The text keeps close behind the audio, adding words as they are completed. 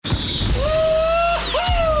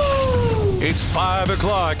It's 5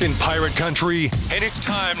 o'clock in Pirate Country, and it's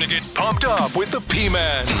time to get pumped up with the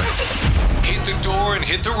P-Man. Hit the door and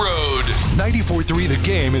hit the road. 94.3 The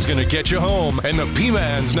Game is going to get you home, and the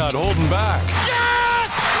P-Man's not holding back. Yes!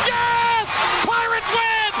 Yes! Pirates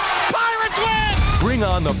win! Pirates win! Bring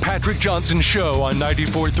on the Patrick Johnson Show on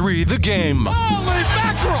 94.3 The Game. Holy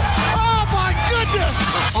mackerel! Oh, my goodness!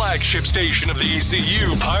 The flagship station of the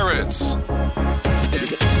ECU Pirates.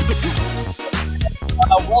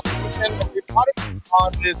 Welcome again, everybody.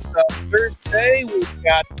 On this Thursday, we've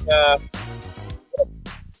got a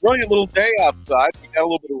brilliant little day outside. We got a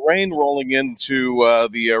little bit of rain rolling into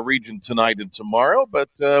the region tonight and tomorrow, but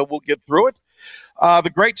we'll get through it.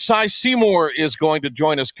 The great Cy Seymour is going to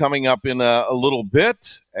join us coming up in a little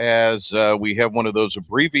bit as we have one of those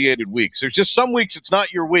abbreviated weeks. There's just some weeks it's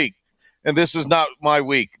not your week, and this is not my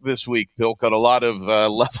week this week, Pilk, on a lot of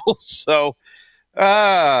levels. So,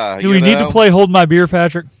 do we need to play Hold My Beer,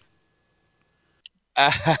 Patrick?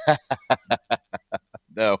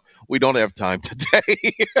 No, we don't have time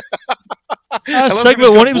today.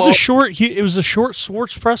 Segment one. It was a short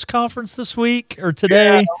Schwartz press conference this week or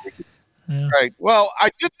today. Yeah. Right. Well,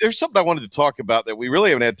 there's something I wanted to talk about that we really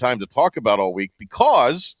haven't had time to talk about all week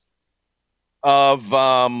because of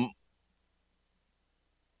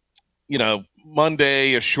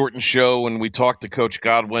Monday, a shortened show, and we talked to Coach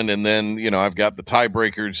Godwin, and then I've got the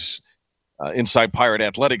Tiebreakers Inside Pirate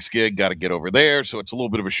Athletics gig. Got to get over there, so it's a little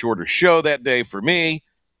bit of a shorter show that day for me.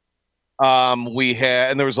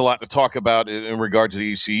 And there was a lot to talk about in regard to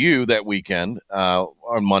the ECU that weekend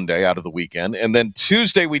on Monday out of the weekend. And then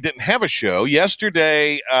Tuesday, we didn't have a show.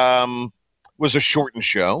 Yesterday was a shortened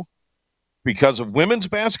show because of women's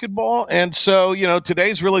basketball. And so,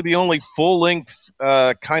 today's really the only full-length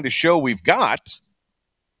kind of show we've got.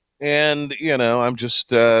 And, I'm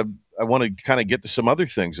just I want to kind of get to some other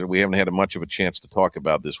things that we haven't had much of a chance to talk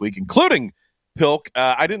about this week, including Pilk.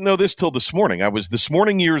 I didn't know this till this morning. I was this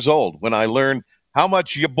morning years old when I learned how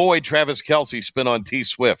much your boy Travis Kelce spent on T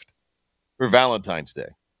Swift for Valentine's Day.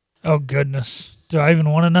 Oh, goodness. Do I even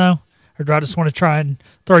want to know? Or do I just want to try and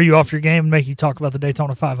throw you off your game and make you talk about the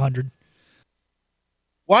Daytona 500?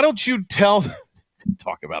 Why don't you talk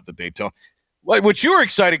about the Daytona? What you were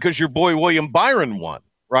excited because your boy William Byron won,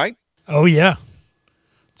 right? Oh, yeah.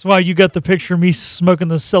 That's why you got the picture of me smoking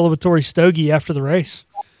the celebratory stogie after the race.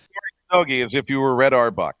 Stogie, as if you were Red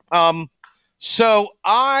Auerbach. So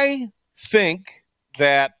I think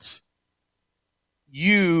that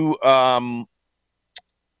you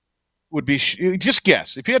would be just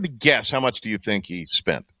guess. If you had to guess, how much do you think he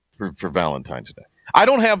spent for Valentine's Day? I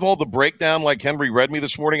don't have all the breakdown like Henry read me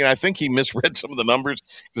this morning, and I think he misread some of the numbers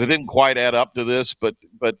because it didn't quite add up to this. But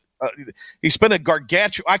he spent a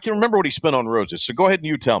gargantuan. I can remember what he spent on roses. So go ahead and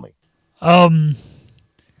you tell me. I'm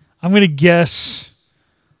going to guess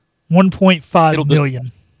 1.5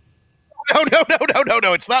 million.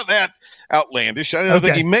 No. It's not that outlandish. I don't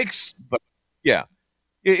think he makes, but yeah,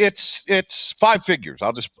 it's five figures.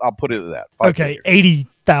 I'll put it at that. Okay,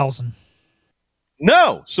 80,000.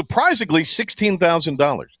 No, surprisingly, $16,000.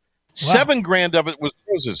 Wow. $7,000 of it was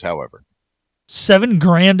roses, however.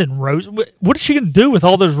 $7,000 in roses. What is she going to do with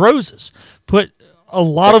all those roses? Put a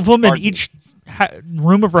lot of them in each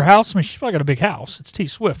room of her house. I mean, she's probably got a big house. It's T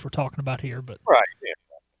Swift we're talking about here, but right. Yeah.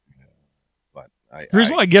 The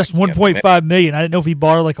reason why I guessed 1.5 million, I didn't know if he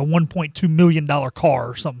bought like a $1.2 million car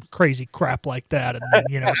or some crazy crap like that, and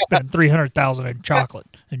then spending $300,000 in chocolate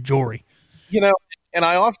and jewelry. And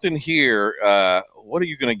I often hear, "What are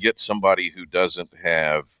you going to get somebody who doesn't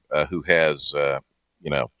have, who has,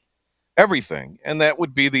 everything?" And that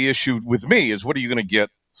would be the issue with me: is what are you going to get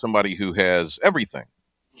somebody who has everything?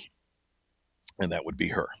 And that would be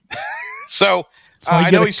her. So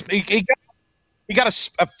I know he got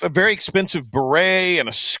a very expensive beret and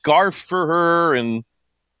a scarf for her, and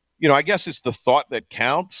I guess it's the thought that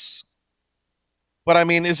counts. But I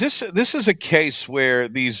mean, this is a case where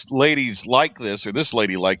these ladies like this, or this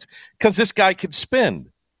lady likes, because this guy could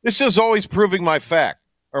spend. This is always proving my fact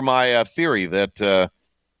or my theory that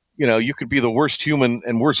you could be the worst human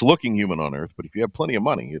and worst looking human on earth, but if you have plenty of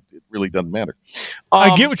money, it really doesn't matter.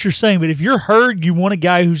 I get what you're saying, but if you're her, you want a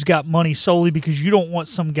guy who's got money solely because you don't want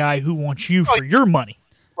some guy who wants you for your money.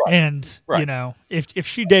 Right. And if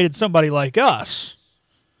she dated somebody like us,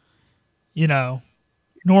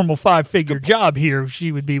 normal 5-figure job here,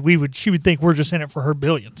 she would think we're just in it for her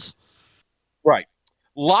billions. Right.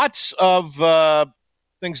 Lots of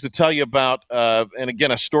things to tell you about, and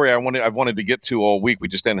again, a story I wanted to get to all week. We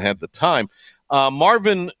just hadn't had the time.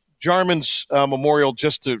 Marvin Jarman's memorial,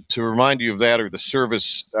 just to remind you of that, or the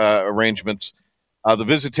service arrangements. The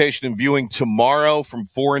visitation and viewing tomorrow from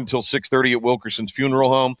 4 until 6:30 at Wilkerson's Funeral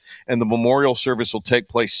Home, and the memorial service will take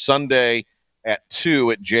place Sunday at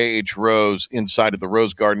 2 at J.H. Rose inside of the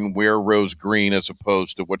Rose Garden. Wear rose green as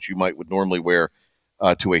opposed to what you would normally wear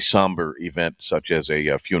to a somber event such as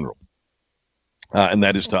a funeral. And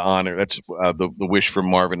that is to honor, that's the wish from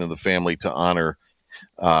Marvin and the family to honor,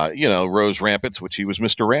 Rose Rampants, which he was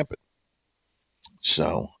Mr. Rampant.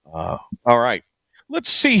 So, all right. Let's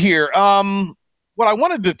see here. What I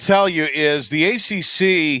wanted to tell you is the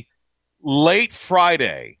ACC late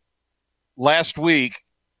Friday last week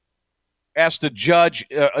asked a judge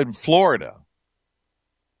in Florida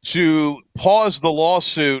to pause the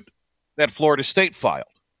lawsuit that Florida State filed,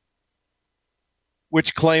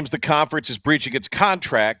 which claims the conference is breaching its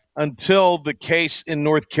contract until the case in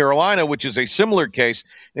North Carolina, which is a similar case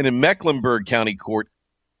in a Mecklenburg County court,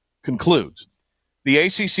 concludes. The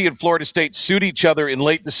ACC and Florida State sued each other in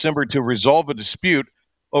late December to resolve a dispute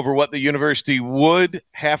over what the university would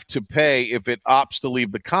have to pay if it opts to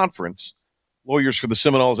leave the conference. Lawyers for the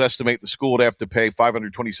Seminoles estimate the school would have to pay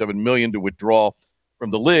 $527 million to withdraw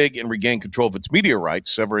from the league and regain control of its media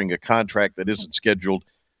rights, severing a contract that isn't scheduled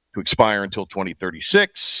to expire until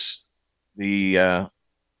 2036. The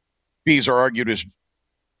fees are argued as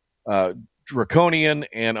draconian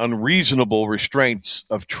and unreasonable restraints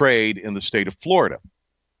of trade in the state of Florida.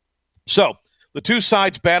 So the two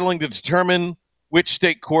sides battling to determine which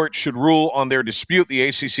state court should rule on their dispute. The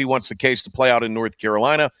ACC wants the case to play out in North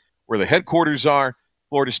Carolina, where the headquarters are.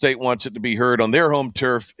 Florida State wants it to be heard on their home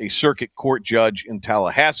turf, a circuit court judge in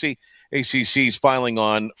Tallahassee. ACC's filing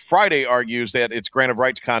on Friday argues that its grant of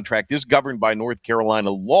rights contract is governed by North Carolina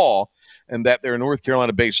law and that their North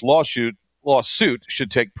Carolina-based lawsuit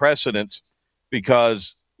should take precedence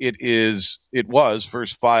because it was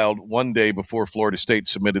first filed one day before Florida State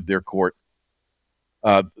submitted their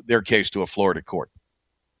case to a Florida court.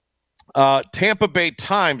 Tampa Bay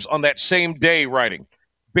Times on that same day writing,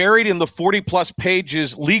 buried in the 40-plus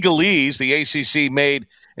pages legalese the ACC made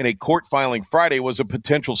in a court filing Friday was a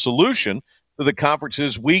potential solution to the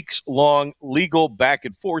conference's weeks-long legal back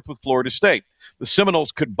and forth with Florida State. The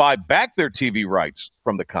Seminoles could buy back their TV rights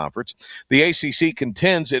from the conference. The ACC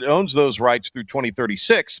contends it owns those rights through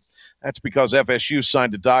 2036. That's because FSU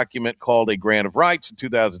signed a document called a grant of rights in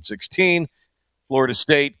 2016. Florida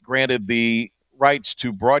State granted the rights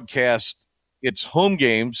to broadcast its home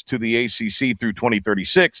games to the ACC through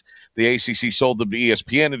 2036. The ACC sold them to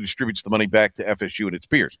ESPN and distributes the money back to FSU and its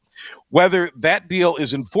peers. Whether that deal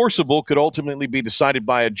is enforceable could ultimately be decided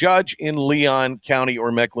by a judge in Leon County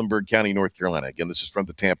or Mecklenburg County, North Carolina. Again, this is from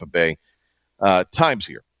the Tampa Bay Times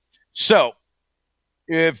here. So,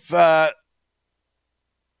 let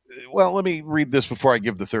me read this before I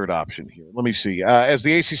give the third option here. Let me see. As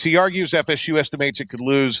the ACC argues, FSU estimates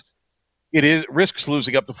it risks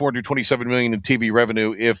losing up to $427 million in TV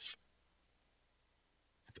revenue. If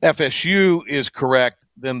FSU is correct,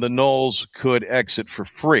 then the Noles could exit for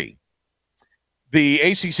free. The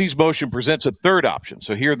ACC's motion presents a third option,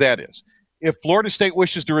 so here that is. If Florida State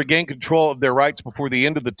wishes to regain control of their rights before the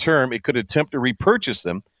end of the term, it could attempt to repurchase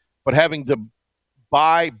them, but having to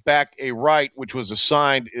buy back a right which was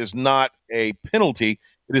assigned is not a penalty.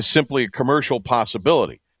 It is simply a commercial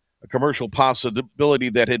possibility. A commercial possibility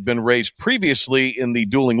that had been raised previously in the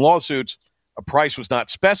dueling lawsuits. A price was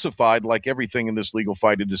not specified. Like everything in this legal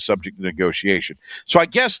fight, it is subject to negotiation. So I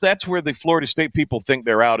guess that's where the Florida State people think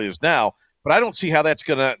they're out is now. But I don't see how that's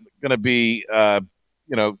gonna be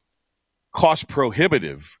cost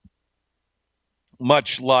prohibitive.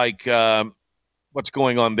 Much like what's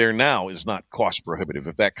going on there now is not cost prohibitive.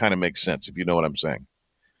 If that kind of makes sense, if you know what I'm saying.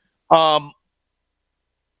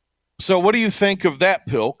 So what do you think of that,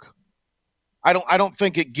 Pilk? I don't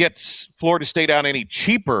think it gets Florida State out any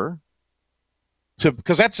cheaper,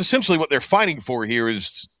 because that's essentially what they're fighting for here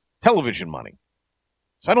is television money.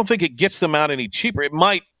 So I don't think it gets them out any cheaper. It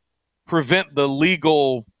might prevent the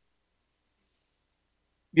legal,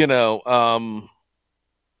 it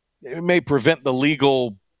may prevent the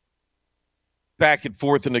legal back and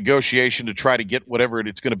forth and negotiation to try to get whatever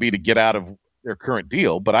it's going to be to get out of their current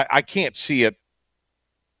deal. But I can't see it.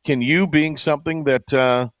 Can you, being something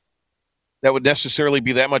that would necessarily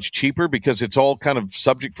be that much cheaper, because it's all kind of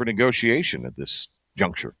subject for negotiation at this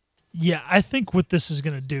juncture? Yeah, I think what this is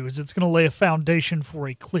going to do is it's going to lay a foundation for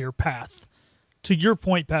a clear path. To your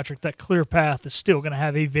point, Patrick, that clear path is still going to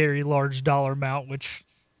have a very large dollar amount, which,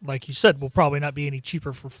 like you said, will probably not be any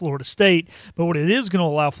cheaper for Florida State. But what it is going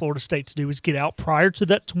to allow Florida State to do is get out prior to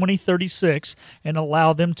that 2036 and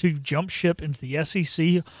allow them to jump ship into the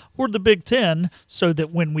SEC or the Big Ten, so that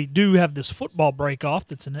when we do have this football break-off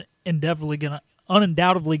that's undoubtedly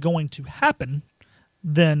going to happen,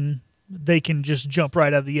 then they can just jump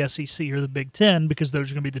right out of the SEC or the Big Ten because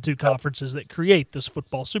those are going to be the two conferences that create this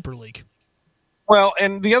football Super League. Well,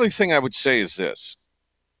 and the other thing I would say is this.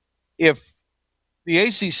 If the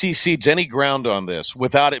ACC cedes any ground on this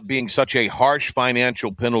without it being such a harsh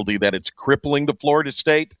financial penalty that it's crippling to Florida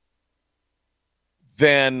State,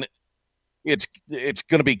 then it's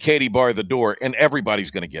going to be Katie bar the door, and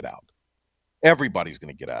everybody's going to get out. Everybody's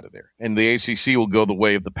going to get out of there. And the ACC will go the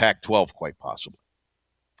way of the Pac-12, quite possibly.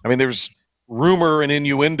 I mean, there's rumor and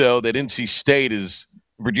innuendo that NC State is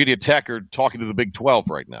Virginia Tech are talking to the Big 12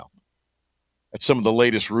 right now. That's some of the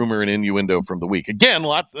latest rumor and innuendo from the week. Again, a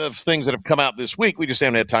lot of things that have come out this week. We just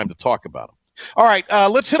haven't had time to talk about them. All right,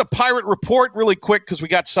 let's hit a Pirate report really quick because we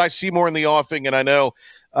got Cy Seymour in the offing, and I know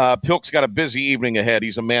Pilk's got a busy evening ahead.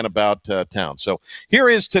 He's a man about town. So here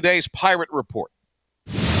is today's Pirate report.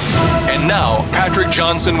 And now, Patrick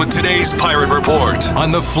Johnson with today's Pirate Report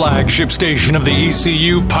on the flagship station of the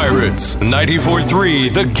ECU Pirates,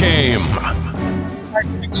 94.3 The Game.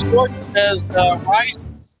 Sport says Rice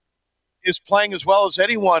is playing as well as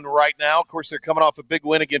anyone right now. Of course, they're coming off a big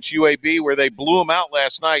win against UAB where they blew them out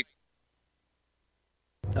last night.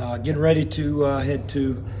 Getting ready to head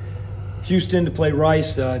to Houston to play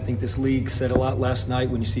Rice. I think this league said a lot last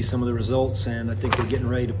night when you see some of the results, and I think we're getting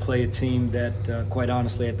ready to play a team that, quite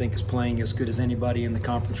honestly, I think is playing as good as anybody in the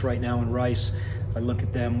conference right now in Rice. I look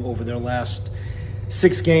at them over their last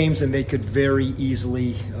 6 games, and they could very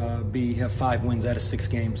easily have 5 wins out of 6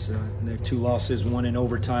 games. They have 2 losses, 1 in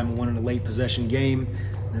overtime and 1 in a late possession game.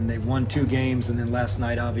 And they won 2 games, and then last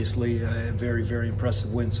night, obviously, a very, very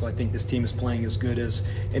impressive win. So I think this team is playing as good as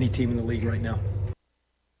any team in the league right now.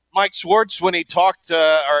 Mike Schwartz, when he talked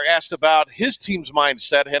or asked about his team's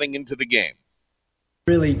mindset heading into the game.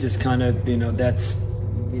 Really just kind of, that's,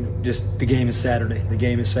 just the game is Saturday. The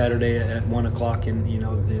game is Saturday at 1 o'clock in,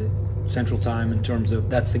 the Central Time in terms of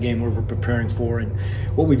that's the game where we're preparing for. And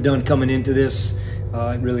what we've done coming into this,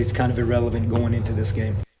 really it's kind of irrelevant going into this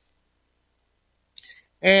game.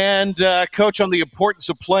 And, Coach, on the importance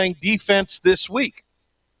of playing defense this week.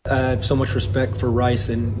 I have so much respect for Rice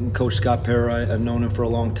and Coach Scott Parra. I've known him for a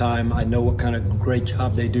long time. I know what kind of great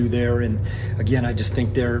job they do there. And, again, I just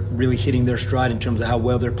think they're really hitting their stride in terms of how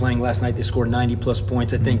well they're playing. Last night they scored 90-plus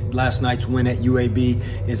points. I think last night's win at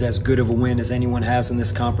UAB is as good of a win as anyone has in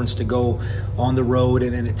this conference to go on the road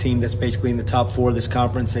and a team that's basically in the top 4 of this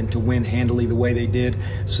conference and to win handily the way they did.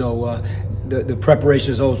 So the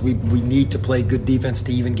preparation is always we need to play good defense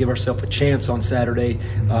to even give ourselves a chance on Saturday.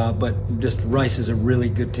 But just Rice is a really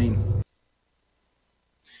good team.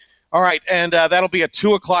 All right, and that'll be a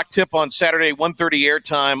 2 o'clock tip on Saturday, 1:30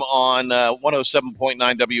 airtime on 107.9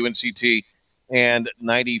 WNCT and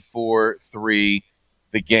 94.3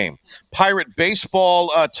 The Game. Pirate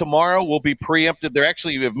baseball tomorrow will be preempted. They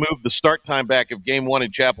actually have moved the start time back of Game 1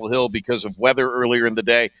 in Chapel Hill because of weather earlier in the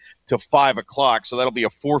day to 5 o'clock. So that'll be a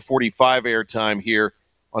 4:45 airtime here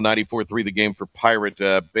on 94.3 The Game for Pirate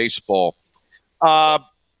baseball.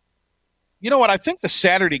 You know what? I think the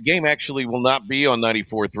Saturday game actually will not be on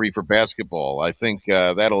 94.3 for basketball. I think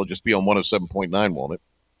that'll just be on 107.9, won't it?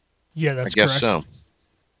 Yeah, that's correct. I guess correct. so.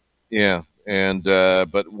 Yeah, and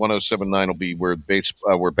but 107.9 will be where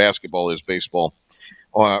basketball is baseball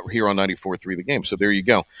here on 94.3 The Game. So there you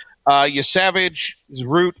go. Yasavage,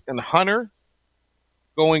 Root, and Hunter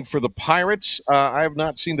going for the Pirates. I have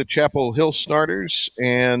not seen the Chapel Hill starters,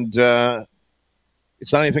 and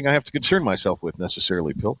it's not anything I have to concern myself with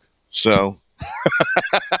necessarily, Pilk. So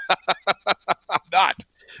I'm not.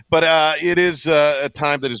 But it is a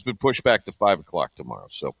time that has been pushed back to 5 o'clock tomorrow.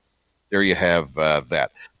 So there you have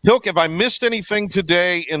that. Pilk, have I missed anything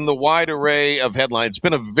today in the wide array of headlines? It's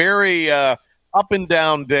been a very up and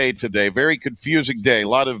down day today, very confusing day. A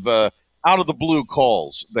lot of out-of-the-blue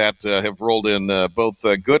calls that have rolled in, both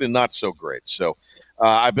good and not so great. So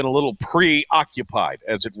I've been a little preoccupied,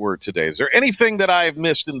 as it were, today. Is there anything that I have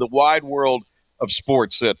missed in the wide world of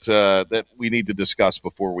sports that we need to discuss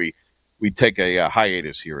before we take a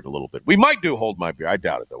hiatus here in a little bit? We might do Hold My Beer. I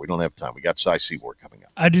doubt it, though. We don't have time. We got Cy Seymour coming up.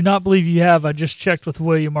 I do not believe you have. I just checked with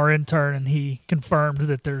William, our intern, and he confirmed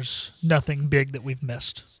that there's nothing big that we've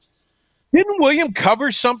missed. Didn't William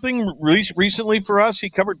cover something recently for us? He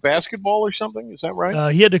covered basketball or something? Is that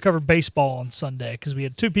right? He had to cover baseball on Sunday because we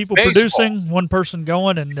had 2 people producing, 1 person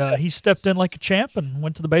going, and he stepped in like a champ and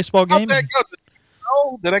went to the baseball game. How'd that go?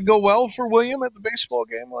 Did that go well for William at the baseball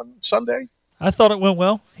game on Sunday? I thought it went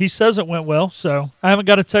well. He says it went well, so I haven't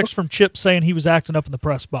got a text from Chip saying he was acting up in the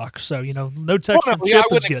press box. So, no text from Chip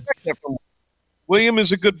is good. William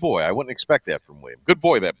is a good boy. I wouldn't expect that from William. Good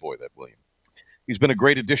boy, that William. He's been a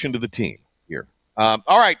great addition to the team here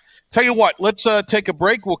All right. Tell you what, let's take a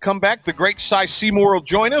break. We'll come back. The great Cy Seymour will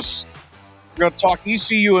join us. We're going to talk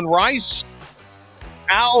ECU and Rice.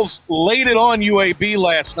 Owls laid it on UAB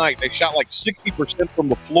last night. They shot like 60% from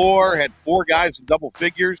the floor, had 4 guys in double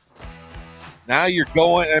figures. Now you're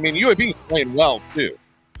going – I mean, UAB is playing well, too.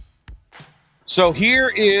 So here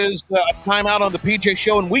is a timeout on the PJ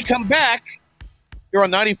Show, and we come back. You're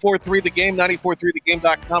on 94.3 The Game,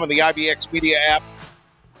 94.3thegame.com, and the IBX Media app.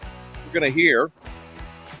 We're going to hear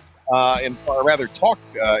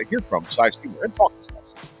hear from Cy Seymour and talk to Cy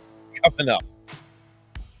coming up.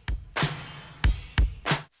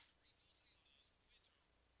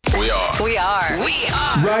 We are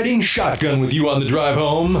Riding shotgun with you on the drive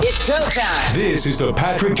home. It's go time. This is the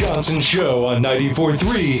Patrick Johnson Show on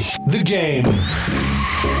 94.3 The Game.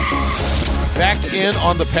 Back in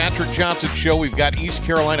on the Patrick Johnson Show. We've got East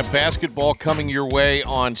Carolina basketball coming your way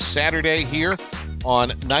on Saturday here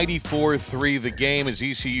on 94.3 The Game as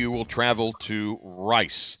ECU will travel to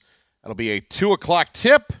Rice. That'll be a 2 o'clock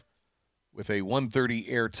tip with a 1:30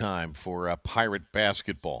 airtime for Pirate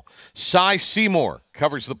basketball. Cy Seymour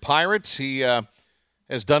covers the Pirates. He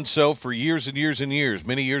has done so for years and years and years.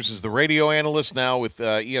 Many years as the radio analyst, now with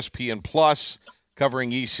ESPN Plus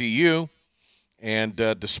covering ECU. And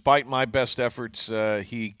despite my best efforts,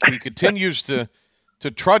 he continues to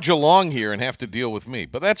trudge along here and have to deal with me.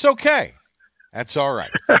 But that's okay. That's all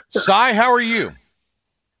right. Cy, how are you?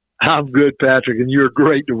 I'm good, Patrick, and you're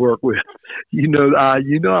great to work with. You know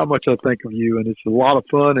how much I think of you, and it's a lot of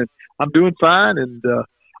fun. And I'm doing fine, and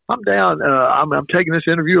I'm down. I'm taking this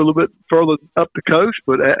interview a little bit further up the coast,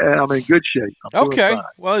 but I'm in good shape. Okay.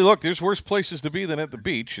 Well, look, there's worse places to be than at the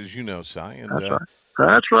beach, as you know, Cy. And, That's right.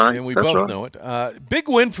 That's right. And we both know it. Big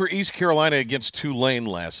win for East Carolina against Tulane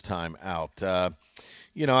last time out.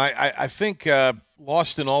 I think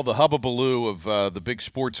lost in all the hubbubaloo of the big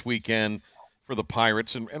sports weekend for the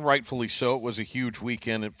Pirates, and rightfully so. It was a huge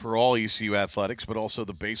weekend for all ECU athletics, but also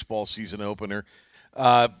the baseball season opener.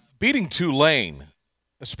 Beating Tulane,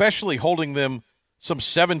 especially holding them some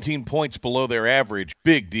 17 points below their average,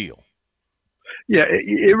 big deal. Yeah,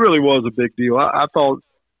 it really was a big deal. I thought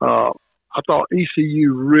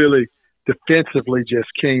ECU really defensively just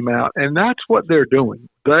came out, and that's what they're doing.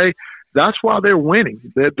 That's why they're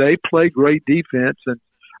winning. They play great defense, and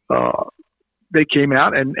they came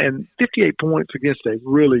out and 58 points against a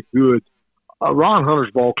really good Ron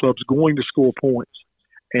Hunter's ball club's going to score points,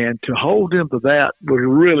 and to hold them to that was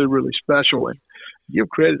really, really special. And give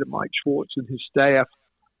credit to Mike Schwartz and his staff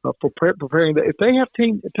for preparing. If they have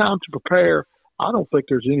time to prepare, I don't think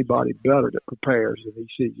there's anybody better that prepares than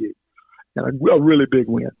ECU. And a really big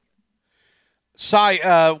win.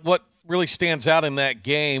 Cy, what really stands out in that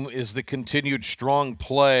game is the continued strong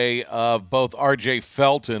play of both R.J.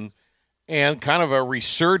 Felton and kind of a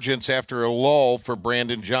resurgence after a lull for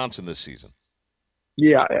Brandon Johnson this season.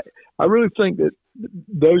 Yeah, I really think that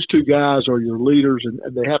those two guys are your leaders, and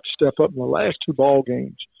they have to step up in the last 2 ball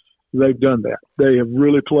games. They've done that. They have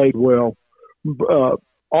really played well.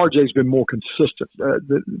 RJ's been more consistent,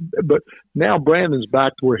 but now Brandon's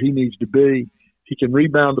back to where he needs to be. He can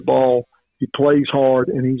rebound the ball. He plays hard,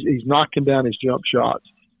 and he's knocking down his jump shots.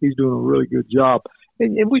 He's doing a really good job.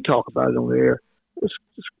 And we talk about it on the air.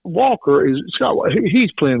 Walker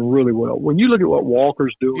he's playing really well. When you look at what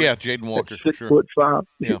Walker's doing, yeah, Jaden Walker, 6'5".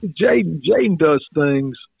 Yeah. Jaden does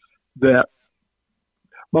things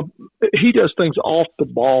he does things off the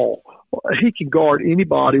ball. He can guard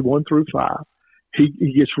anybody 1 through 5.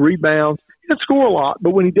 He gets rebounds. He doesn't score a lot,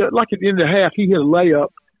 but when he does, like at the end of the half, he hit a layup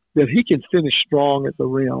that he can finish strong at the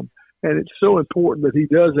rim. And it's so important that he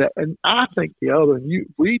does that. And I think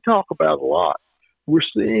we talk about it a lot. We're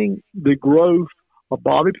seeing the growth of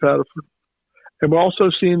Bobby Pettiford, and we're also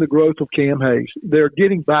seeing the growth of Cam Hayes. They're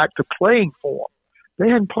getting back to playing for him. They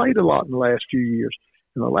hadn't played a lot in the last few years.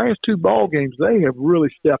 In the last 2 ball games, they have really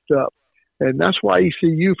stepped up. And that's why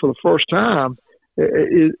ECU, for the first time,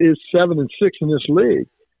 is 7-6 in this league,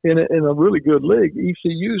 in a really good league.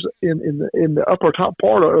 ECU's in the upper top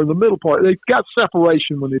part or the middle part. They got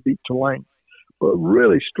separation when they beat Tulane, but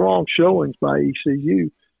really strong showings by ECU.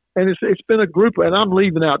 And it's been a group, and I'm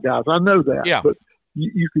leaving out guys. I know that, yeah. But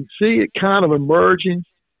you can see it kind of emerging,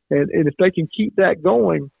 and if they can keep that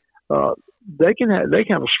going, they can have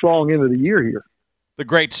a strong end of the year here. The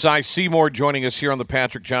great Cy Seymour joining us here on the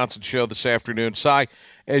Patrick Johnson Show this afternoon. Cy,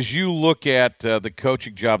 as you look at the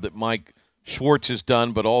coaching job that Mike Schwartz has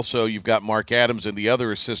done, but also you've got Mark Adams and the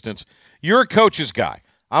other assistants, you're a coach's guy.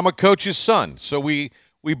 I'm a coach's son, so we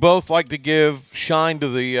both like to give shine to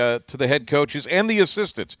the head coaches and the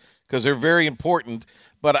assistants because they're very important.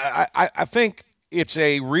 But I think it's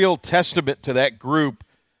a real testament to that group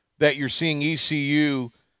that you're seeing ECU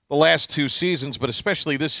the last 2 seasons, but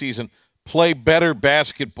especially this season, play better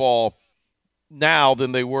basketball now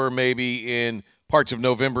than they were maybe in parts of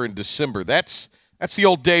November and December. That's the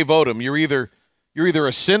old Dave Odom. You're either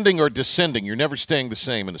ascending or descending. You're never staying the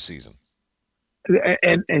same in a season.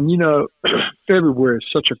 And you know, February is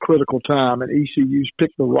such a critical time, and ECU's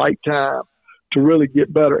picked the right time to really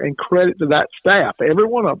get better. And credit to that staff, every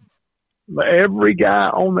one of them, every guy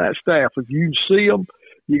on that staff. If you see them,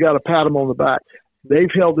 you got to pat them on the back.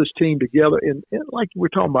 They've held this team together, and like we're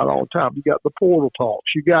talking about all the time, you got the portal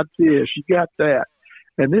talks, you got this, you got that.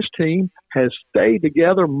 And this team has stayed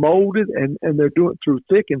together, molded, and they're doing it through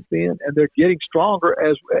thick and thin, and they're getting stronger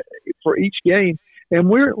as for each game. And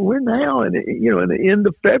we're now in the end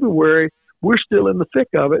of February, we're still in the thick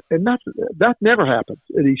of it, and that never happens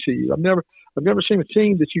at ECU. I've never seen a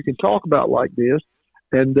team that you can talk about like this.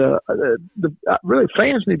 And really,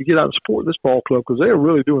 fans need to get out and support this ball club because they're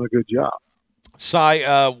really doing a good job.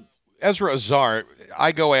 Cy, Ezra Azar,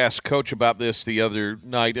 I go ask Coach about this the other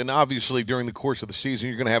night, and obviously during the course of the season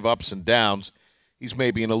you're going to have ups and downs. He's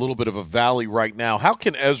maybe in a little bit of a valley right now. How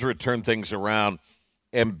can Ezra turn things around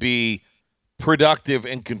and be productive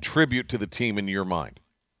and contribute to the team in your mind?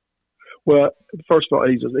 Well, first of all,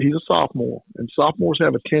 he's a sophomore, and sophomores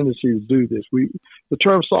have a tendency to do this. The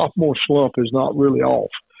term sophomore slump is not really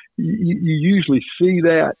off. You usually see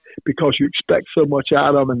that because you expect so much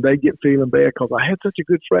out of them, and they get feeling bad because I had such a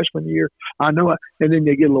good freshman year. I know, and then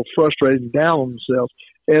they get a little frustrated and down on themselves.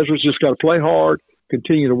 Ezra's just got to play hard,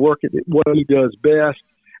 continue to work at what he does best,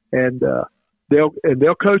 and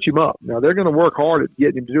they'll coach him up. Now they're going to work hard at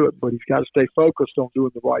getting him to do it, but he's got to stay focused on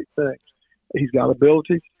doing the right things. He's got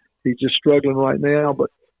abilities. He's just struggling right now,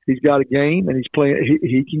 but he's got a game, and he's playing.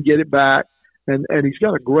 He can get it back. And he's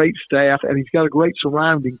got a great staff, and he's got a great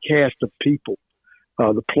surrounding cast of people,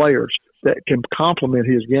 the players, that can complement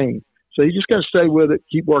his game. So you just got to stay with it,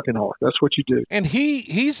 keep working hard. That's what you do. And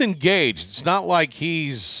he's engaged. It's not like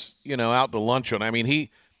he's out to lunch on. I mean, he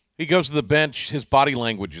goes to the bench. His body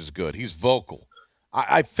language is good. He's vocal.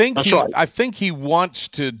 I think he wants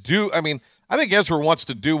to do. I mean, I think Ezra wants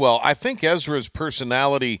to do well. I think Ezra's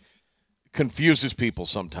personality confuses people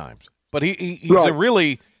sometimes, but he's right. A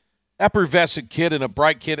really effervescent kid and a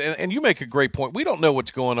bright kid, and you make a great point. We don't know what's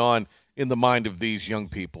going on in the mind of these young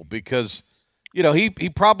people because, he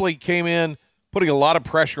probably came in putting a lot of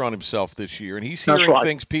pressure on himself this year, and he's hearing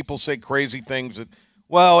things, people say crazy things that,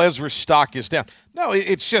 well, Ezra's stock is down. No,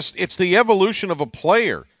 it's the evolution of a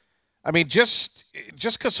player. I mean, just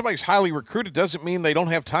because somebody's highly recruited doesn't mean they don't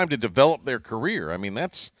have time to develop their career. I mean,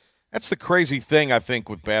 that's the crazy thing, I think,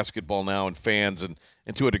 with basketball now and fans and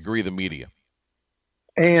to a degree the media.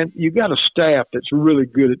 And you got a staff that's really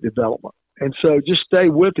good at development. And so just stay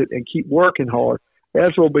with it and keep working hard.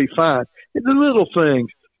 Ezra will be fine. And the little things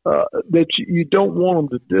that you don't want him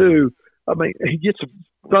to do, I mean, he gets a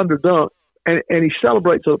thunder dunk, and he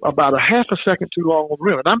celebrates about a half a second too long on the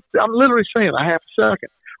rim. And I'm literally saying a half a second.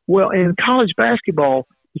 Well, in college basketball,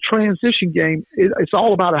 the transition game, it's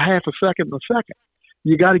all about a half a second and a second.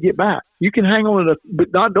 You got to get back. You can hang on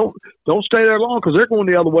but don't stay there long because they're going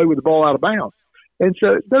the other way with the ball out of bounds. And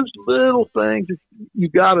so those little things you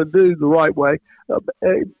got to do the right way.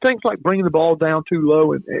 Things like bringing the ball down too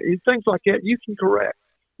low and things like that, you can correct.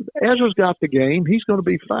 Ezra's got the game. He's going to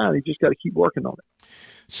be fine. He just got to keep working on it.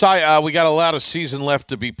 Cy, we got a lot of season left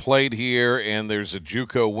to be played here, and there's a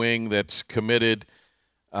JUCO wing that's committed.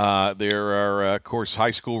 There are, of course,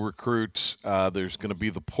 high school recruits. There's going to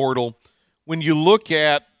be the portal. When you look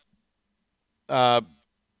at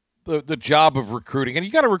the job of recruiting, and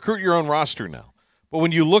you got to recruit your own roster now. But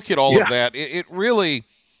when you look at all of that, it really,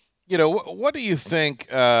 what do you think?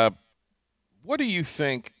 What do you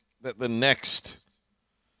think that the next,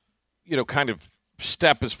 kind of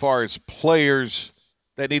step as far as players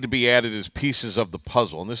that need to be added as pieces of the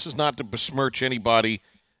puzzle? And this is not to besmirch anybody,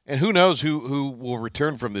 and who knows who will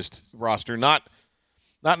return from this roster? Not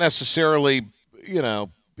necessarily,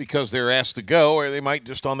 because they're asked to go, or they might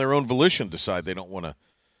just on their own volition decide they don't want to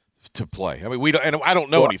play. I mean, we don't, and I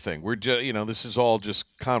don't know anything. We're just, this is all just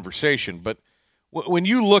conversation. But when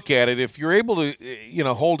you look at it, if you're able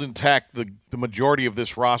to, hold intact the majority of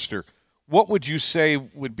this roster, what would you say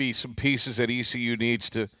would be some pieces that ECU needs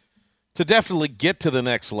to definitely get to the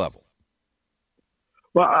next level?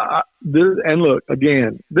 Well, and look,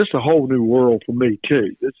 again, this is a whole new world for me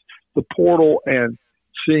too. It's the portal and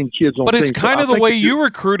seeing kids on. But teams. it's kind of the way you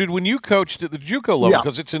recruited when you coached at the JUCO level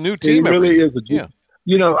because it's a new team. It really is. Yeah.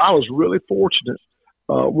 I was really fortunate.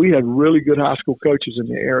 We had really good high school coaches in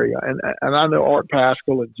the area, and I know Art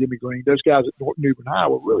Pascal and Jimmy Green. Those guys at Norton Newman High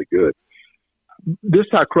were really good. this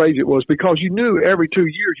is how crazy it was, because you knew every 2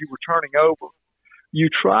 years you were turning over. You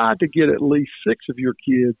tried to get at least 6 of your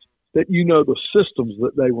kids that you know the systems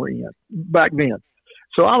that they were in back then.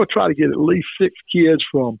 So I would try to get at least 6 kids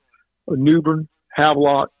from Newbern,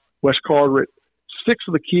 Havelock, West Carteret, 6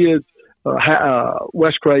 of the kids,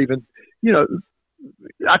 West Craven. You know,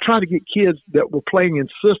 I tried to get kids that were playing in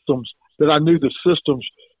systems that I knew the systems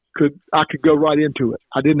I could go right into it.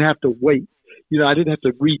 I didn't have to wait. You know, I didn't have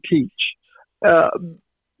to reteach.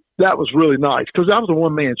 That was really nice because I was a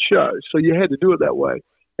one-man show, so you had to do it that way.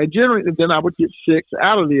 And generally, then I would get 6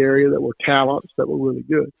 out of the area that were talents that were really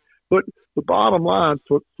good. But the bottom line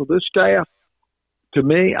for this staff, to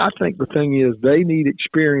me, I think the thing is they need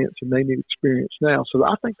experience, and they need experience now. So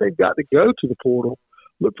I think they've got to go to the portal,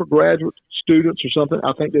 look for graduate students or something.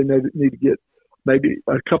 I think they need to get maybe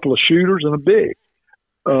a couple of shooters and a big,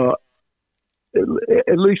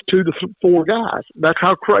 at least 2 to 4 guys. That's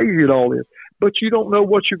how crazy it all is. But you don't know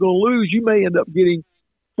what you're going to lose. You may end up getting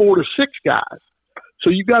 4 to 6 guys. So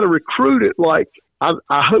you got to recruit it like I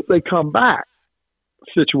hope they come back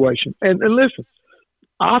situation. And listen,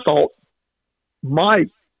 I thought Mike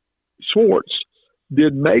Schwartz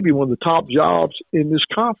did maybe one of the top jobs in this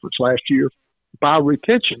conference last year by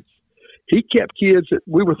retention. He kept kids that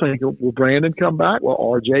we were thinking, will Brandon come back? Will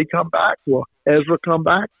RJ come back? Will Ezra come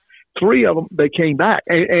back? 3 of them, they came back.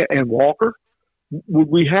 And Walker, would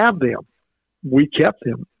we have them? We kept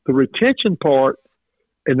them. The retention part,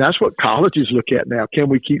 and that's what colleges look at now. Can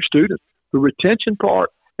we keep students? The retention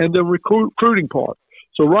part and the recruiting part.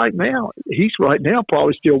 So right now, he's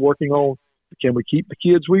probably still working on, can we keep the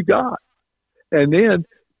kids we've got? And then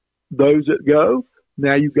those that go,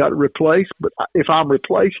 now you've got to replace. But if I'm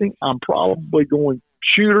replacing, I'm probably going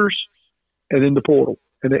shooters and in the portal.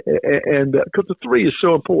 And because the 3 is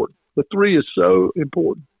so important. The 3 is so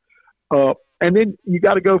important. And then you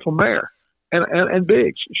got to go from there. And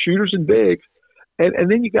bigs, shooters and bigs.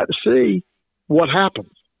 And then you got to see what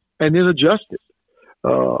happens and then adjust it.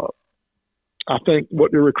 I think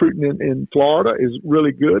what they're recruiting in Florida is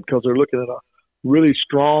really good because they're looking at a really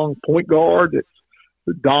strong point guard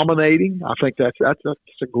that's dominating. I think that's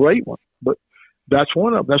a great one. But that's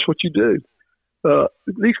one of them. That's what you do.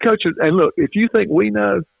 These coaches, and look, if you think we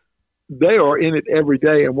know, they are in it every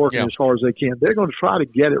day and working as hard as they can. They're going to try to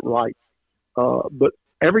get it right. But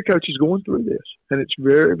every coach is going through this, and it's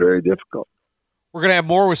very, very difficult. We're going to have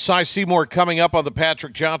more with Cy Seymour coming up on the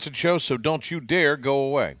Patrick Johnson Show, so don't you dare go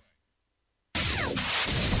away.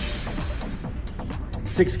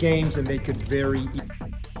 6 games, and they could vary.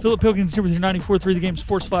 Philip Pilkins here with your 94.3 The Game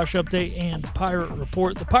Sports Flash Update and Pirate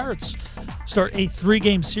Report. The Pirates start a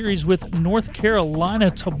 3-game series with North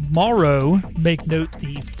Carolina tomorrow. Make note,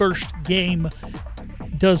 the first game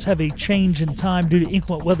does have a change in time due to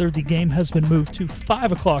inclement weather. The game has been moved to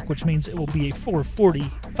 5 o'clock, which means it will be a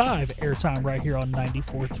 4:45 airtime right here on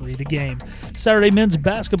 94.3 The Game. Saturday men's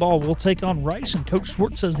basketball will take on Rice, and Coach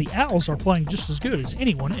Schwartz says the Owls are playing just as good as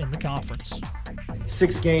anyone in the conference.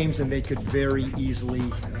 6 games, and they could very easily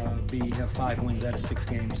have 5 wins out of 6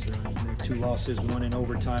 games. They have 2 losses, 1 in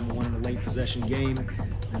overtime, 1 in a late possession game,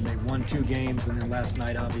 and they won 2 games. And then last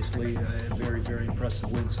night, obviously, a very, very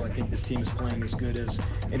impressive win. So I think this team is playing as good as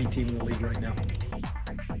any team in the league right now.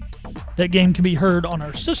 That game can be heard on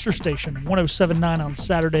our sister station, 107.9 on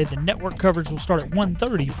Saturday. The network coverage will start at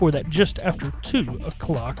 1:30 for that just after 2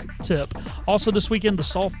 o'clock tip. Also this weekend, the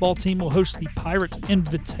softball team will host the Pirates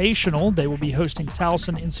Invitational. They will be hosting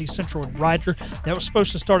Towson, NC Central, and Ryder. That was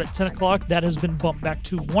supposed to start at 10 o'clock. That has been bumped back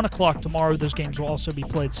to 1 o'clock tomorrow. Those games will also be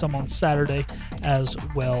played some on Saturday as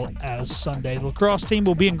well as Sunday. The lacrosse team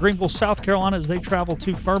will be in Greenville, South Carolina as they travel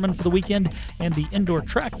to Furman for the weekend, and the indoor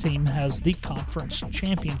track team has the conference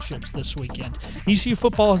championships this weekend. ECU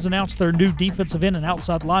football has announced their new defensive end and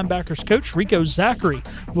outside linebackers coach. Rico Zachary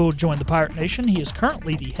will join the Pirate Nation. He is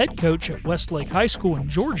currently the head coach at Westlake High School in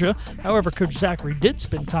Georgia. However, Coach Zachary did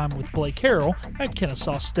spend time with Blake Harrell at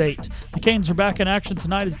Kennesaw State. The Canes are back in action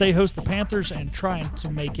tonight as they host the Panthers and trying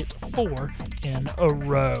to make it 4 in a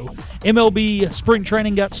row. MLB spring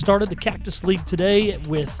training got started. The Cactus League today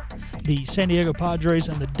with the San Diego Padres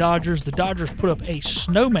and the Dodgers. The Dodgers put up a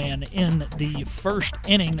snowman in the first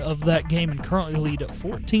inning of that game and currently lead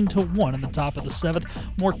 14-1 in the top of the 7th.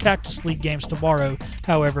 More Cactus League games tomorrow.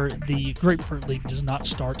 However, the Grapefruit League does not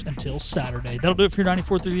start until Saturday. That'll do it for your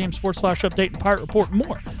 94.3 Game Sports Flash Update and Pirate Report.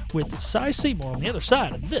 More with Cy Seymour on the other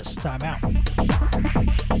side of this timeout.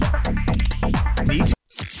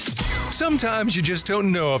 Sometimes you just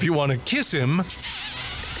don't know if you want to kiss him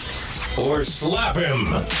or slap him.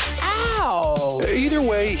 Ow! Either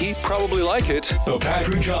way, he'd probably like it. The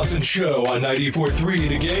Patrick Johnson Show on 94.3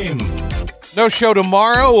 The Game. No show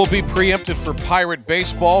tomorrow. We'll be preempted for Pirate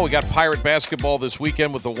baseball. We got Pirate basketball this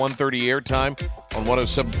weekend with the 1:30 airtime on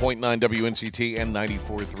 107.9 WNCT and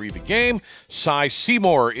 94.3 The Game. Cy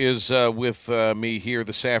Seymour is with me here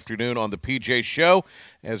this afternoon on the PJ Show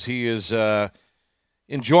as he is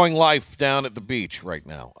enjoying life down at the beach right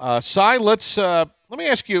now. Cy, let me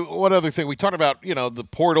ask you one other thing. We talked about, the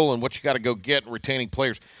portal and what you got to go get and retaining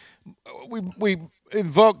players. We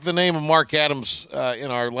invoked the name of Mark Adams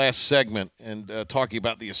in our last segment and talking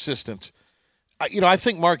about the assistants. I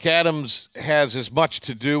think Mark Adams has as much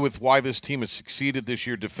to do with why this team has succeeded this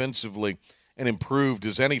year defensively and improved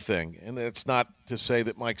as anything. And that's not to say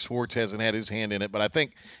that Mike Schwartz hasn't had his hand in it, but I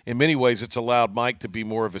think in many ways it's allowed Mike to be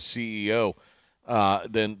more of a CEO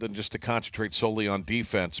than just to concentrate solely on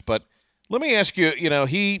defense. But let me ask you,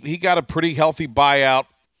 he got a pretty healthy buyout.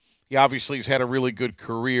 He obviously has had a really good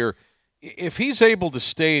career. If he's able to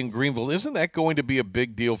stay in Greenville, isn't that going to be a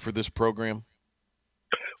big deal for this program?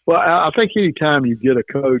 Well, I think any time you get a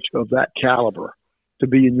coach of that caliber to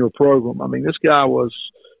be in your program, I mean, this guy was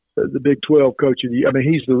the Big 12 coach of the year. I mean,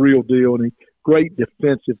 he's the real deal, and he's a great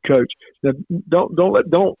defensive coach. Now,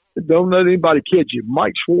 don't let anybody kid you.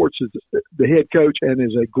 Mike Schwartz is the head coach and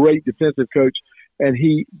is a great defensive coach, and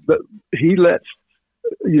he lets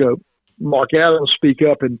Mark Adams speak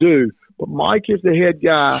up and do. But Mike is the head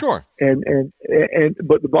guy. Sure.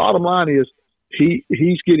 But the bottom line is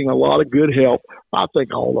he's getting a lot of good help. I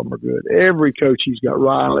think all of them are good. Every coach he's got,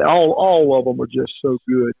 Riley, all of them are just so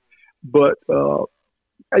good. But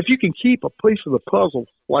if you can keep a piece of the puzzle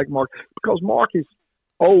like Mark, because Mark is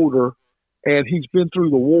older and he's been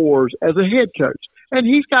through the wars as a head coach, and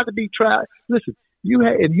he's got to be tried. Listen, you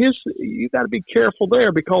got to be careful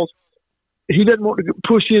there because he doesn't want to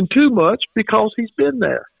push in too much because he's been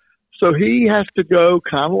there. So he has to go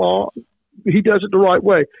kind of he does it the right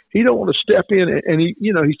way. He don't want to step in and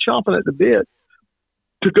he's chomping at the bit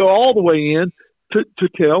to go all the way in to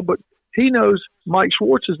tell, but he knows Mike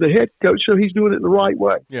Schwartz is the head coach, so he's doing it the right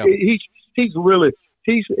way. Yeah. He's the,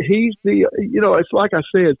 it's like I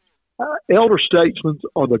said, elder statesmen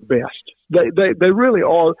are the best. They really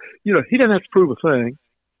are. He doesn't have to prove a thing.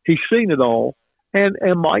 He's seen it all. And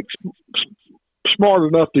Mike's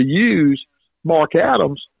smart enough to use Mark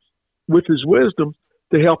Adams with his wisdom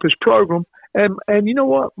to help his program. And you know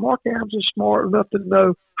what? Mark Adams is smart enough to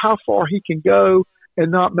know how far he can go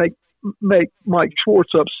and not make Mike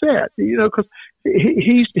Schwartz upset, because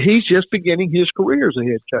he's just beginning his career as a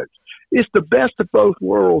head coach. It's the best of both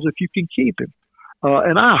worlds if you can keep him.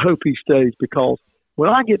 And I hope he stays, because when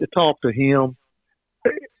I get to talk to him,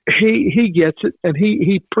 he gets it, and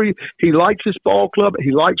he likes his ball club.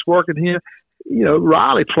 He likes working here.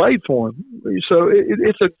 Riley played for him, so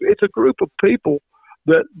it's a group of people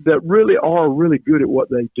that really are really good at what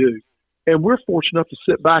they do, and we're fortunate enough to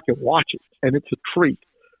sit back and watch it, and it's a treat.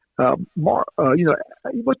 The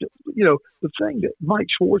thing that Mike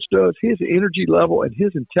Schwartz does, his energy level and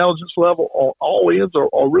his intelligence level on all ends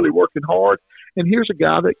are really working hard. And here's a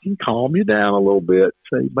guy that can calm you down a little bit,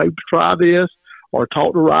 say maybe try this, or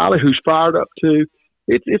talk to Riley, who's fired up too.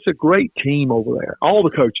 It's a great team over there. All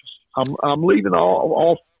the coaches. I'm leaving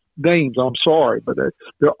all names. I'm sorry, but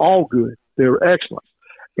they're all good. They're excellent,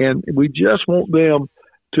 and we just want them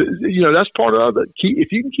to. That's part of the key.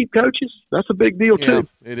 If you can keep coaches, that's a big deal too.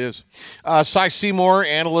 It is. Cy Seymour,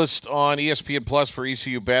 analyst on ESPN Plus for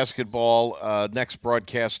ECU basketball. Next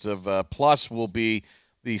broadcast of Plus will be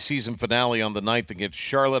the season finale on the 9th against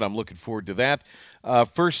Charlotte. I'm looking forward to that.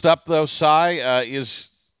 First up, though, Cy, is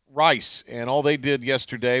Rice, and all they did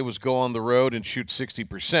yesterday was go on the road and shoot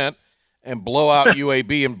 60% and blow out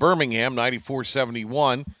UAB in Birmingham,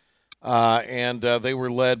 94-71. And they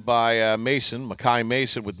were led by Makai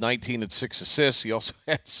Mason, with 19 and 6 assists. He also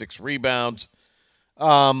had 6 rebounds.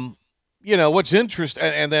 What's interesting,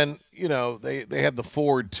 and then, they had the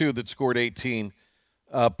forward, too, that scored 18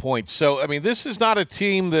 points. So, I mean, this is not a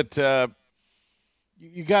team that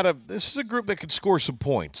this is a group that could score some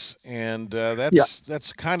points, and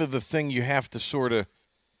that's kind of the thing you have to sort of,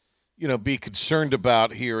 be concerned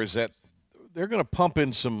about here, is that they're going to pump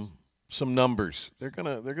in some numbers. They're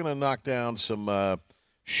gonna knock down some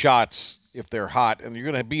shots if they're hot, and you're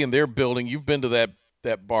going to be in their building. You've been to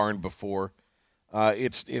that barn before.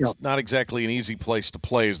 It's not exactly an easy place to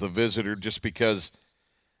play as the visitor, just because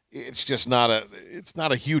it's just not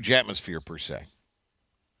a huge atmosphere per se.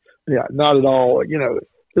 Yeah, not at all.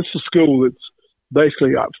 This is a school that's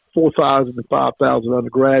basically got 4,000 to 5,000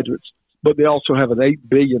 undergraduates, but they also have an $8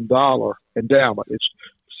 billion endowment. It's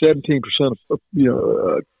 17% of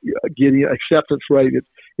getting acceptance rate.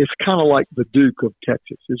 It's kind of like the Duke of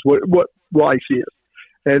Texas is what Rice is,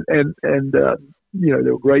 and they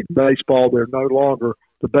were great in baseball. They're no longer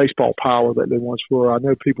the baseball power that they once were. I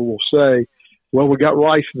know people will say, well, we got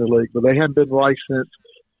Rice in the league, but they haven't been Rice since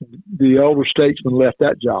the older statesman left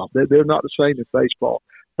that job. They're not the same in baseball.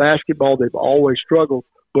 Basketball, they've always struggled.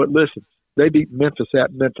 But listen, they beat Memphis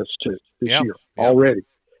at Memphis, too, this year already.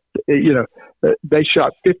 They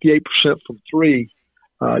shot 58% from three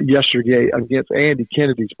yesterday against Andy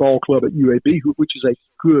Kennedy's ball club at UAB, which is a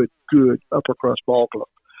good upper-crust ball club.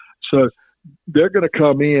 So they're going to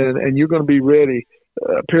come in, and you're going to be ready.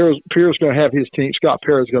 Pierre's going to have his team. Scott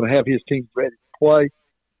Perry is going to have his team ready to play.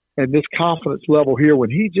 And this confidence level here, when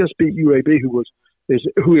he just beat UAB,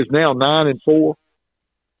 who is now 9-4,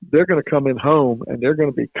 they're going to come in home and they're going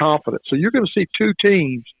to be confident. So you're going to see two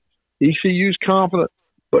teams. ECU's confident,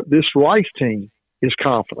 but this Rice team is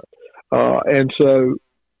confident. And so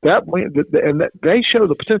they show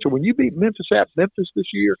the potential. When you beat Memphis at Memphis this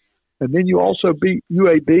year, and then you also beat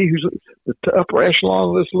UAB, who's the upper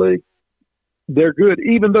echelon of this league, they're good,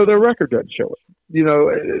 even though their record doesn't show it.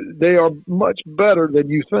 They are much better than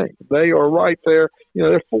you think. They are right there.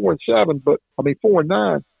 They're 4-7,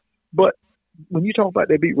 4-9. But when you talk about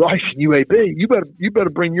they beat Rice and UAB, you better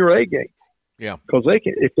bring your A game. Yeah, because they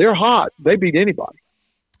can. If they're hot, they beat anybody.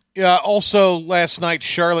 Yeah. Also, last night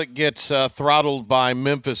Charlotte gets throttled by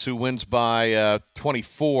Memphis, who wins by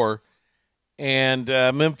 24. And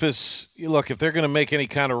Memphis, look, if they're going to make any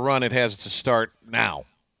kind of run, it has to start now.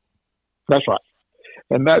 That's right.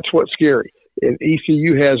 And that's what's scary. If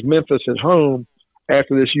ECU has Memphis at home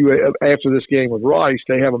after this game with Rice,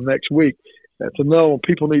 they have them next week. That's another one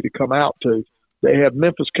people need to come out to. They have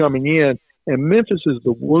Memphis coming in, and Memphis is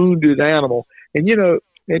the wounded animal. And, and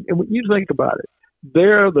when you think about it,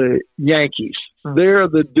 they're the Yankees. They're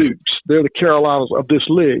the Dukes. They're the Carolinas of this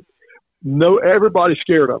league. No, everybody's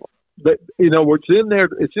scared of them. It's in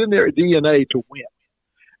their DNA to win.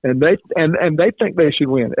 And they think they should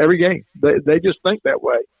win every game. They just think that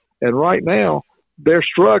way. And right now they're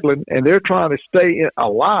struggling and they're trying to stay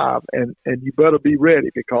alive. And you better be ready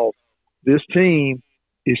because this team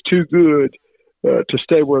is too good to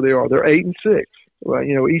stay where they are. They're 8-6. Well,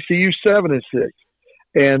 ECU 7-6,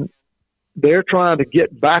 and they're trying to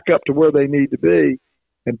get back up to where they need to be.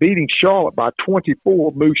 And beating Charlotte by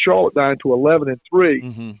 24 moves Charlotte down to 11-3.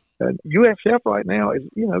 Mm-hmm. And USF right now is,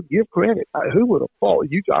 give credit. Who would have thought?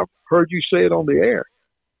 I've heard you say it on the air.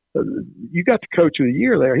 You got the coach of the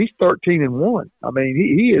year there. He's 13-1. I mean,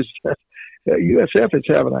 he is. USF is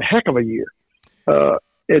having a heck of a year.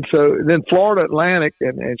 And so then Florida Atlantic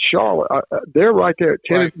and Charlotte, they're right there at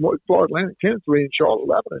 10. Right. Florida Atlantic 10-3 and Charlotte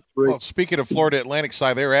 11-3. Well, speaking of Florida Atlantic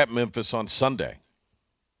side, they're at Memphis on Sunday.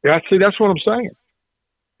 Yeah, see, that's what I'm saying.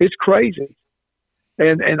 It's crazy.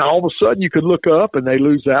 And all of a sudden you could look up and they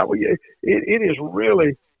lose that. It is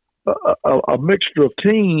really a mixture of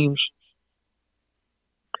teams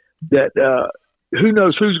that who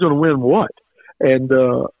knows who's going to win what. And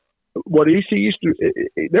what ECU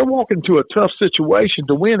they're walking to a tough situation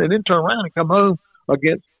to win and then turn around and come home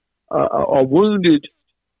against a wounded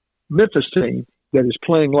Memphis team that is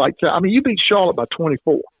playing like that. I mean, you beat Charlotte by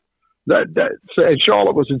 24. And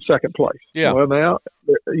Charlotte was in second place. Yeah. Well, now,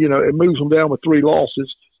 it moves them down with 3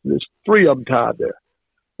 losses. There's 3 of them tied there.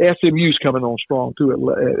 SMU's coming on strong, too, at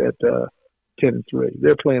 10-3.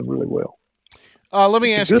 They're playing really well. Let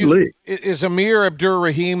me ask you, league. Is Amir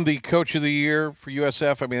Abdur-Rahim the coach of the year for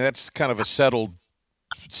USF? I memean, that's kind of a settled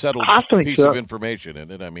piece of information,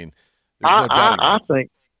 isn't it? I mean, there's no doubt. I think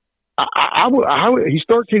he's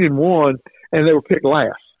 13-1, and they were picked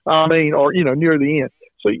last. I mean, or, near the end.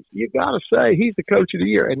 So you got to say he's the coach of the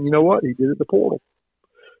year. And you know what? He did it at the portal.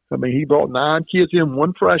 I mean, he brought 9 kids in,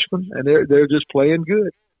 1 freshman, and they're just playing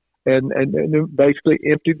good. And basically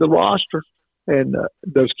emptied the roster. And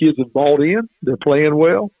those kids have bought in. They're playing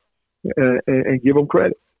well, and give them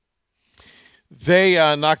credit. They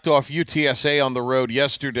knocked off UTSA on the road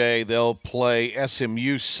yesterday. They'll play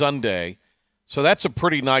SMU Sunday. So that's a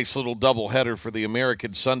pretty nice little doubleheader for the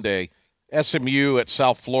American Sunday. SMU at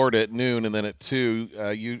South Florida at noon, and then at 2,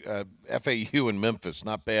 FAU in Memphis.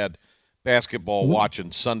 Not bad basketball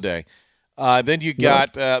watching Sunday. Then you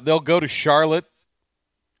got they'll go to Charlotte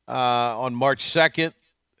on March 2nd,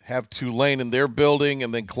 have Tulane in their building,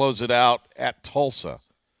 and then close it out at Tulsa.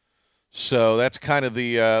 So that's kind of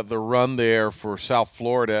the run there for South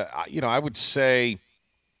Florida. I would say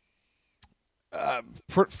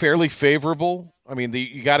fairly favorable. I mean,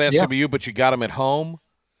 you got SMU, but you got them at home.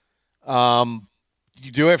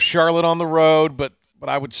 You do have Charlotte on the road, but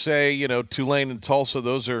I would say, Tulane and Tulsa,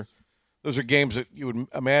 those are games that you would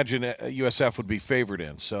imagine USF would be favored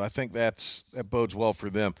in. So I think that bodes well for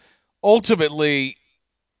them. Ultimately,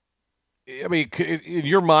 I mean, in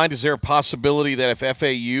your mind, is there a possibility that if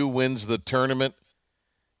FAU wins the tournament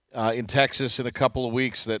in Texas in a couple of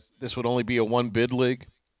weeks, that this would only be a one-bid league?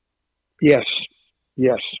 Yes.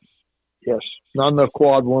 Not enough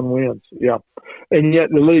quad one wins. Yeah. And yet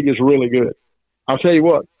the league is really good. I'll tell you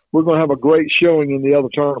what, we're going to have a great showing in the other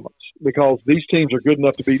tournaments because these teams are good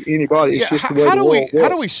enough to beat anybody. It's just the way the world works. How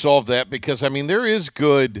do we solve that? Because, I mean, there is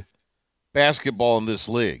good basketball in this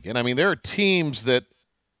league. And, I mean, there are teams that,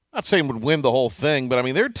 I'm not saying would win the whole thing, but, I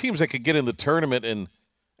mean, there are teams that could get in the tournament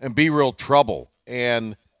and be real trouble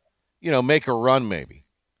and, make a run maybe.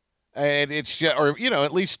 And it's just, or,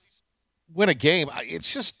 at least win a game.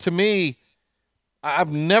 It's just, to me,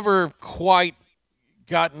 I've never quite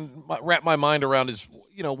wrap my mind around is,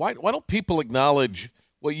 why don't people acknowledge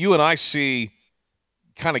what you and I see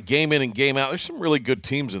kind of game in and game out? There's some really good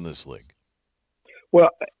teams in this league. Well,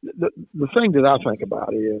 the thing that I think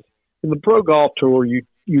about is in the Pro Golf Tour, you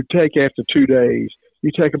take after 2 days,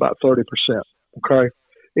 you take about 30%. Okay.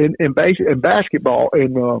 In basketball,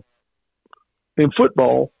 in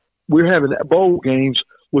football, we're having bowl games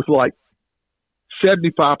with like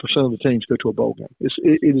 75% of the teams go to a bowl game.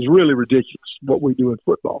 It is really ridiculous what we do in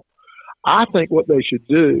football. I think what they should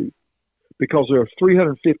do, because there are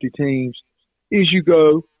 350 teams, is you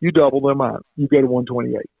double their amount. You go to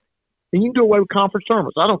 128. And you can do away with conference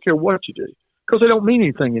tournaments. I don't care what you do because they don't mean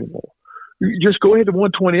anything anymore. You just go ahead to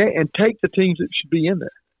 128 and take the teams that should be in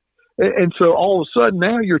there. And so all of a sudden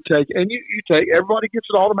now you're taking – and you take – everybody gets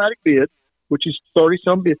an automatic bid, which is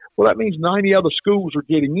 30-some bid. Well, that means 90 other schools are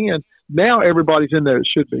getting in. Now everybody's in there. It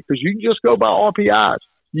should be because you can just go by RPIs.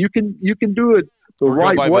 You can do it the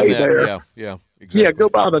right way there. Yeah, exactly. Yeah, go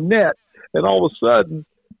by the net, and all of a sudden,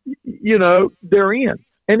 they're in,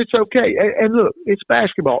 and it's okay. And look, it's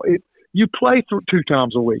basketball. You play through 2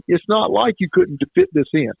 times a week. It's not like you couldn't fit this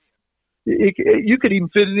in. You could even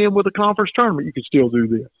fit it in with a conference tournament. You could still do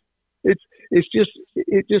this.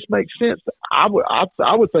 It just makes sense. I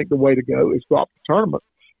would think the way to go is drop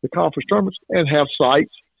the conference tournaments, and have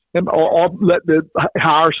sites, or let the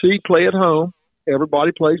higher seed play at home.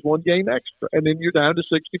 Everybody plays 1 game extra, and then you're down to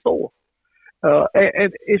 64.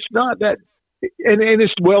 And it's not that, and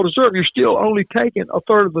it's well deserved. You're still only taking a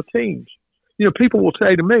third of the teams. People will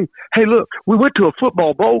say to me, "Hey, look, we went to a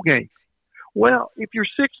football bowl game." Well, if you're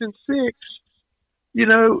 6-6,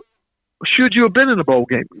 should you have been in a bowl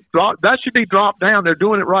game? That should be dropped down. They're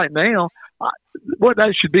doing it right now. What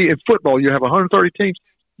that should be in football, you have 130 teams.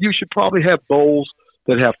 You should probably have bowls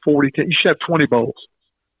that have 40 teams. You should have 20 bowls.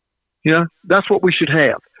 That's what we should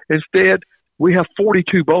have. Instead, we have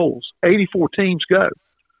 42 bowls. 84 teams go.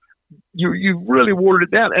 You really watered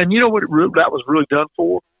it down. And you know what that was really done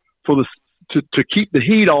for? To keep the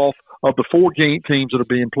heat off of the 4 game teams that are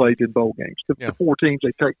being played in bowl games. The 4 teams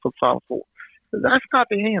they take for the Final Four. That's not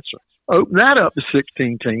the answer. Open that up to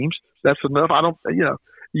 16 teams. That's enough.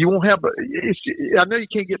 You won't have. I know you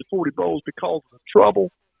can't get to 40 bowls because of the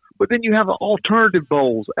trouble, but then you have alternative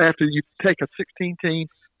bowls after you take a 16-team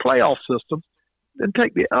playoff system, then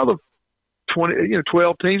take the other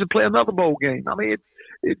 12 teams and play another bowl game. I mean,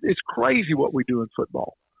 it's crazy what we do in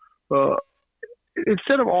football.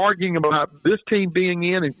 Instead of arguing about this team being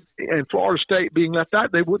in and Florida State being left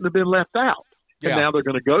out, they wouldn't have been left out. And now they're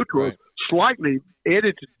going to go to a slightly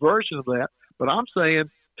edited version of that. But I'm saying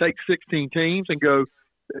take 16 teams and go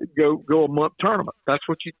a month tournament. That's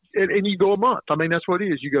what and you go a month. I mean, that's what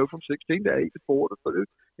it is. You go from 16 to 8 to 4 to 2,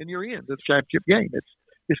 and you're in the championship game.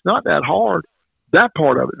 It's not that hard, that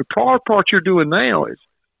part of it. The part you're doing now is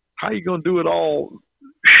how you going to do it all.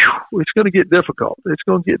 It's going to get difficult. It's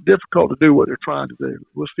going to get difficult to do what they're trying to do.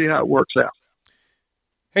 We'll see how it works out.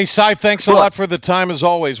 Hey, Cy, thanks a lot for the time as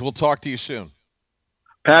always. We'll talk to you soon.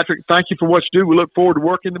 Patrick, thank you for what you do. We look forward to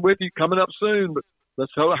working with you coming up soon. But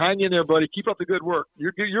let's hang in there, buddy. Keep up the good work.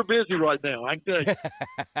 You're busy right now, I can tell you.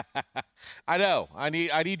 I know. I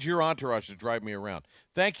need your entourage to drive me around.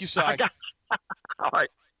 Thank you, Cy. All right.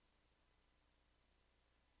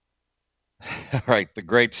 All right, the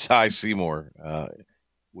great Cy Seymour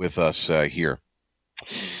with us here.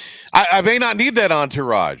 I may not need that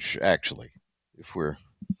entourage, actually, if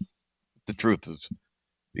the truth is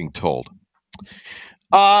being told.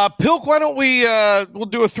 Pilk, why don't we'll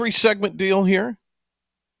do a 3-segment deal here?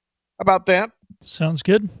 How about that? Sounds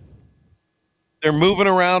good. They're moving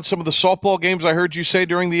around some of the softball games I heard you say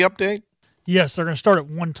during the update? Yes, they're going to start at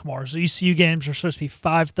 1 tomorrow. So ECU games are supposed to be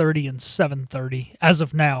 5:30 and 7:30 as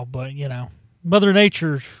of now. But, Mother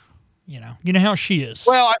Nature, you know how she is.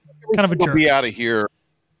 Well, I think kind of a jerk. Be out of here.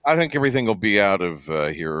 I think everything will be out of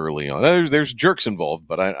here early on. There's jerks involved,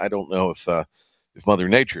 but I don't know if Mother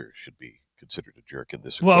Nature should be considered a jerk in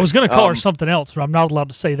this. Well, I was going to call her something else, but I'm not allowed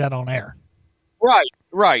to say that on air.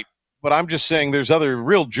 Right. But I'm just saying there's other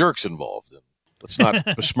real jerks involved. Let's not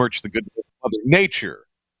besmirch the good of Mother Nature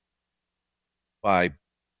by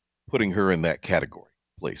putting her in that category,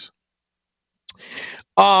 please.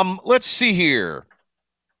 Let's see here.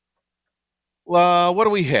 What do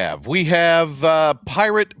we have? We have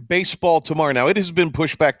Pirate baseball tomorrow. Now, it has been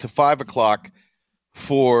pushed back to 5 o'clock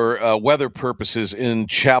for weather purposes in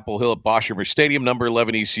Chapel Hill at Boshamer Stadium, number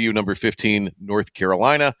 11 ECU, number 15 North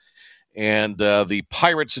Carolina. And the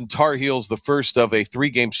Pirates and Tar Heels, the first of a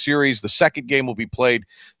 3-game series. The second game will be played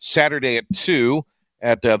Saturday at 2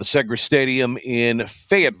 at the Segra Stadium in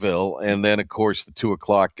Fayetteville. And then, of course, the 2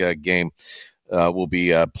 o'clock game will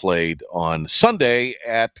be played on Sunday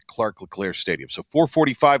at Clark LeClaire Stadium. So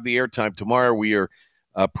 4:45 the airtime tomorrow. We are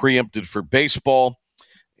preempted for baseball.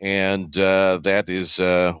 And that is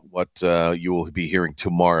what you will be hearing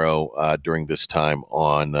tomorrow during this time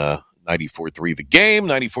on 94.3 The Game,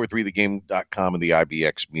 94.3thegame.com, and the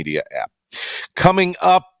IBX Media app. Coming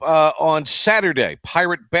up on Saturday,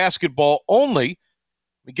 Pirate basketball only.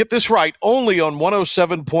 Get this right, only on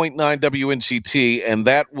 107.9 WNCT, and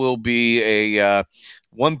that will be a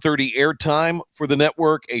 1:30 airtime for the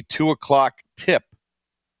network, a 2 o'clock tip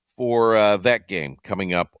for that game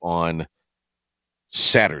coming up on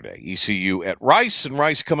Saturday. ECU at Rice, and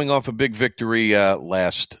Rice coming off a big victory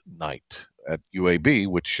last night at UAB,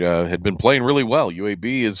 which had been playing really well.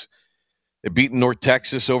 UAB had beaten North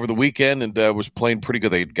Texas over the weekend and was playing pretty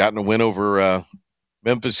good. They had gotten a win over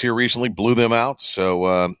Memphis here recently, blew them out. So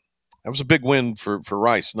that was a big win for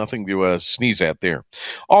Rice. Nothing to sneeze at there.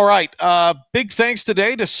 All right. Big thanks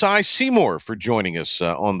today to Cy Seymour for joining us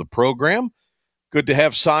on the program. Good to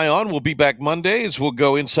have Cy on. We'll be back Monday as we'll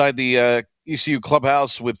go inside the ECU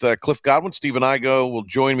Clubhouse with Cliff Godwin. Stephen Igo will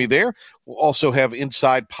join me there. We'll also have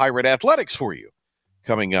Inside Pirate Athletics for you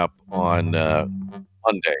coming up on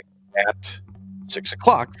Monday at 6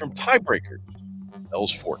 o'clock from Tiebreakers,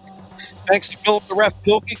 Fells Fork. Thanks to Philip the Ref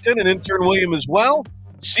Pilkington and intern William as well.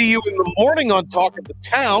 See you in the morning on Talk of the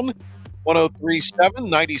Town, 103.7,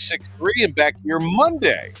 96.3, and back here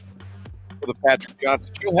Monday for the Patrick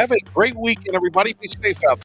Johnson Show. Have a great weekend, everybody. Be safe out there.